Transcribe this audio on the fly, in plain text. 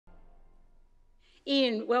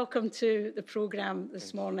Ian, welcome to the programme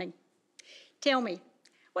this morning. Tell me,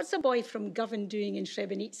 what's a boy from Govan doing in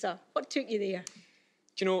Srebrenica? What took you there?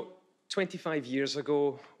 Do you know, 25 years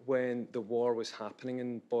ago, when the war was happening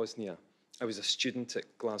in Bosnia, I was a student at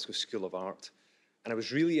Glasgow School of Art, and I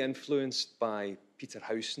was really influenced by Peter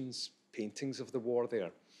Howson's paintings of the war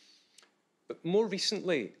there. But more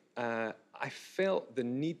recently, I felt the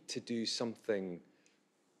need to do something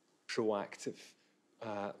proactive.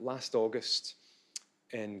 Last August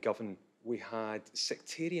in Govan, we had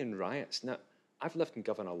sectarian riots. Now, I've lived in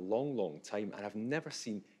Govan a long, long time, and I've never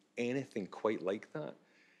seen anything quite like that.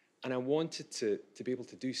 And I wanted to be able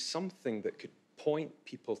to do something that could point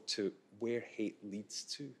people to where hate leads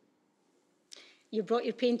to. You brought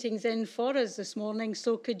your paintings in for us this morning,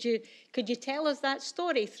 so could you tell us that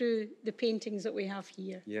story through the paintings that we have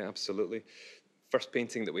here? Yeah, absolutely. First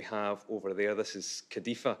painting that we have over there, this is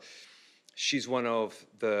Kadifa. She's one of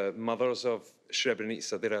the mothers of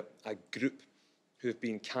Srebrenica. They're a group who have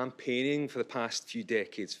been campaigning for the past few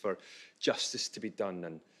decades for justice to be done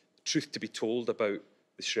and truth to be told about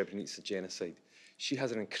the Srebrenica genocide. She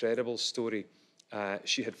has an incredible story.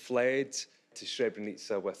 She had fled to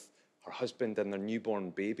Srebrenica with her husband and their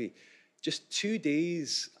newborn baby. Just 2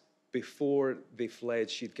 days before they fled,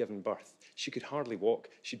 she'd given birth. She could hardly walk.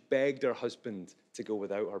 She begged her husband to go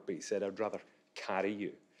without her, but he said, "I'd rather carry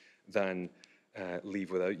you than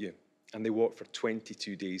leave without you." And they walked for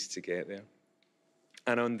 22 days to get there.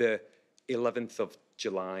 And on the 11th of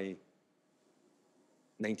July,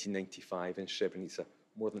 1995 in Srebrenica,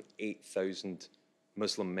 more than 8,000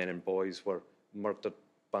 Muslim men and boys were murdered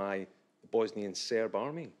by the Bosnian Serb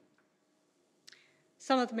army.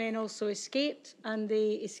 Some of the men also escaped, and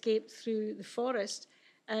they escaped through the forest.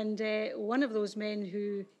 And one of those men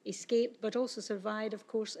who escaped but also survived, of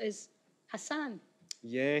course, is Hassan.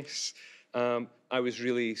 Yes, I was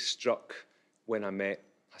really struck when I met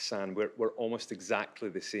Hassan. We're almost exactly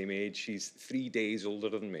the same age. He's 3 days older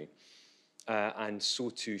than me. And so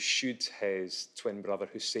too should his twin brother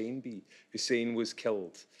Hussein be. Hussein was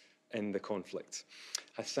killed in the conflict.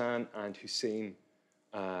 Hassan and Hussein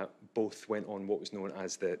both went on what was known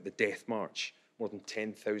as the Death March. More than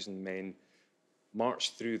 10,000 men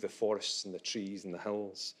marched through the forests and the trees and the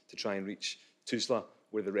hills to try and reach Tuzla,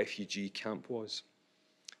 where the refugee camp was.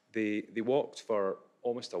 They walked for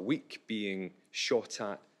almost a week, being shot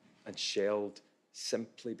at and shelled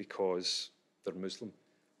simply because they're Muslim.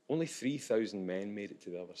 Only 3,000 men made it to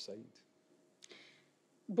the other side.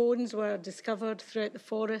 Bones were discovered throughout the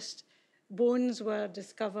forest. Bones were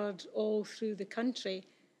discovered all through the country.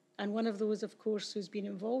 And one of those, of course, who's been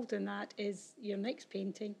involved in that is your next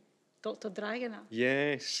painting, Dr. Dragana.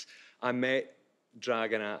 Yes, I met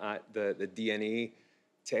Dragana at the DNA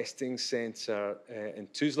testing centre in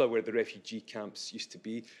Tuzla, where the refugee camps used to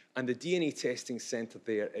be. And the DNA testing centre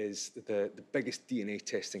there is the biggest DNA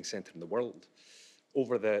testing centre in the world.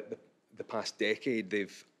 Over the past decade,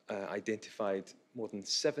 they've identified more than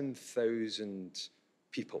 7,000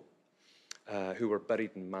 people who were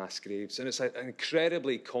buried in mass graves. And it's an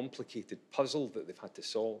incredibly complicated puzzle that they've had to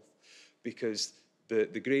solve, because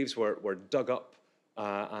the graves were dug up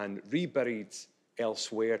and reburied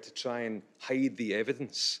elsewhere to try and hide the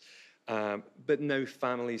evidence. But now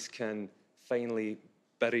families can finally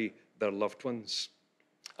bury their loved ones.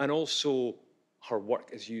 And also, her work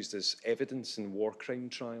is used as evidence in war crime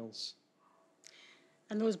trials.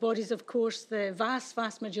 And those bodies, of course, the vast,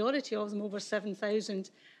 vast majority of them, over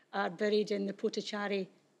 7,000, are buried in the Potocari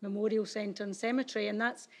Memorial Centre and Cemetery. And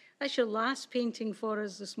that's your last painting for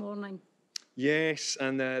us this morning. Yes,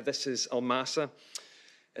 and this is Almasa.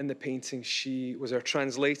 In the painting, she was our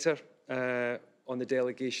translator on the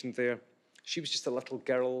delegation there. She was just a little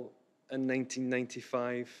girl in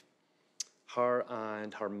 1995. Her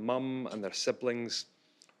and her mum and their siblings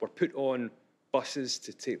were put on buses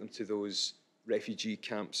to take them to those refugee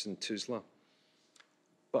camps in Tuzla.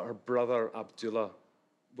 But her brother, Abdullah,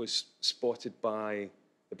 was spotted by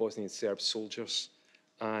the Bosnian Serb soldiers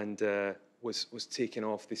and was taken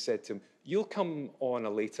off. They said to him, "You'll come on a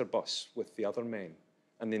later bus with the other men."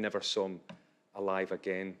 And they never saw him alive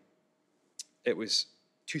again. It was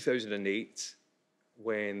 2008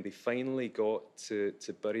 when they finally got to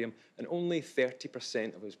bury him, and only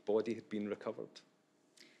 30% of his body had been recovered.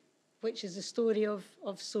 Which is the story of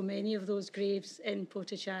so many of those graves in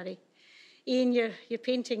Potocari. Ian, your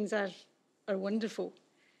paintings are wonderful.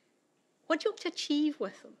 What do you hope to achieve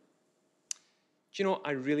with them? Do you know,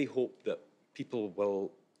 I really hope that people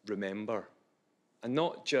will remember, and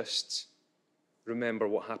not just remember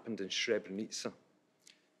what happened in Srebrenica,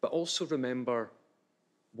 but also remember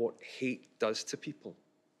what hate does to people.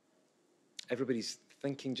 Everybody's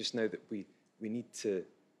thinking just now that we we need to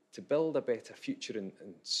build a better future in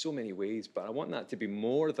so many ways, but I want that to be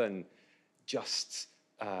more than just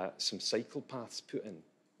some cycle paths put in.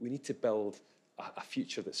 We need to build a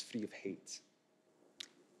future that's free of hate.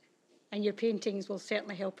 And your paintings will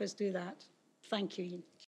certainly help us do that. Thank you, Ian.